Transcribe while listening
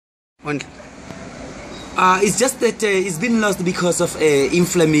Only. It's just that it's been lost because of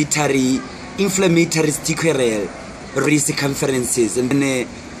inflammatory stichial recircumferences and then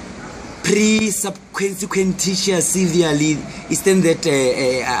pre-subsequential severely is then that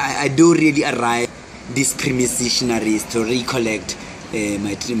I do really arrive these premissionaries to recollect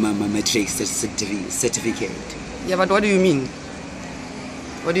my matric certificate. Yeah, but what do you mean?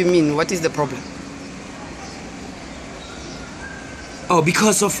 What do you mean? What is the problem? Oh,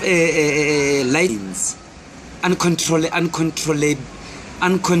 because of lightnings,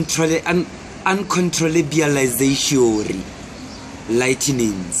 uncontrollabilization,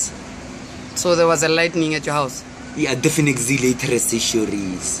 lightnings. So there was a lightning at your house? Yeah, definite later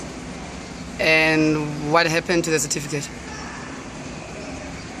seizures. And what happened to the certificate?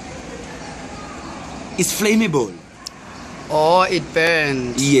 It's flammable. Oh, it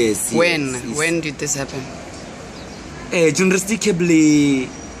burned. Yes. When? Yes. When did this happen? Journalistically,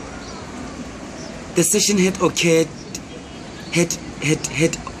 the session had occurred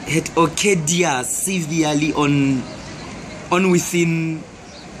severely on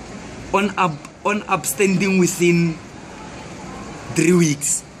upstanding within 3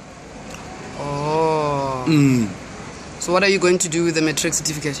 weeks. Oh. So what are you going to do with the matric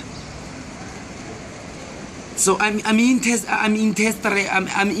certificate? So I'm entitled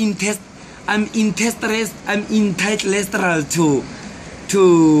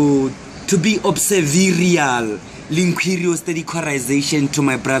to be observerial linguistic categorization to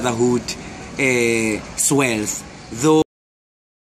my brotherhood swells, though